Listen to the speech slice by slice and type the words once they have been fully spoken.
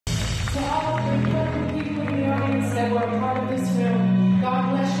To all the important people in the audience that were a part of this film, God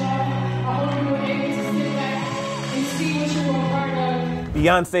bless y'all. I hope you were able to sit back and see what you were a part of.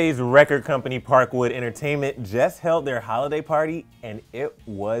 Beyonce's record company Parkwood Entertainment just held their holiday party and it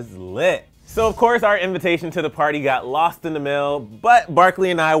was lit. So of course our invitation to the party got lost in the mail, but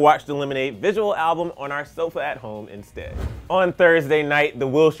Barkley and I watched the Lemonade visual album on our sofa at home instead. On Thursday night, the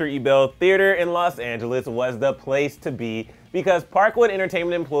Wilshire EBell Theatre in Los Angeles was the place to be because Parkwood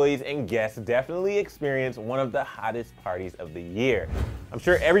Entertainment employees and guests definitely experienced one of the hottest parties of the year. I'm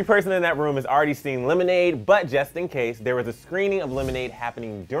sure every person in that room has already seen Lemonade, but just in case, there was a screening of Lemonade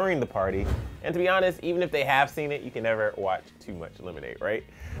happening during the party. And to be honest, even if they have seen it, you can never watch too much Lemonade, right?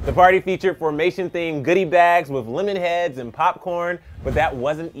 The party featured formation-themed goodie bags with Lemonheads and Popcorn, but that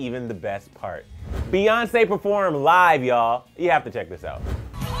wasn't even the best part. Beyonce performed live, y'all. You have to check this out.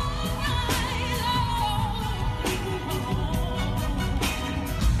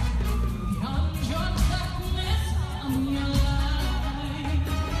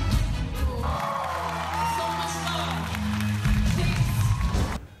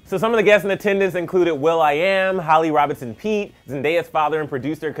 So some of the guests in attendance included will.i.am, Holly Robinson Pete, Zendaya's father and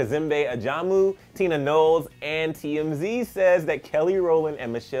producer Kazembe Ajamu, Tina Knowles, and TMZ says that Kelly Rowland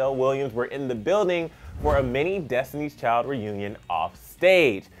and Michelle Williams were in the building for a mini Destiny's Child reunion off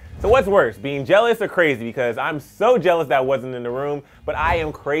stage. So what's worse, being jealous or crazy? Because I'm so jealous that I wasn't in the room, but I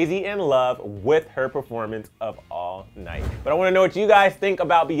am crazy in love with her performance of All Night. But I want to know what you guys think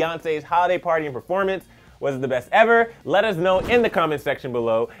about Beyonce's holiday party and performance. Was it the best ever? Let us know in the comment section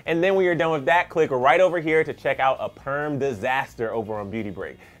below. And then when you're done with that, click right over here to check out a perm disaster over on Beauty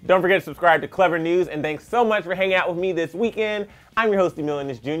Break. Don't forget to subscribe to Clevver News, and thanks so much for hanging out with me this weekend. I'm your host,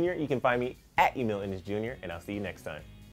 EBell Jr. You can find me at EBell Jr., and I'll see you next time.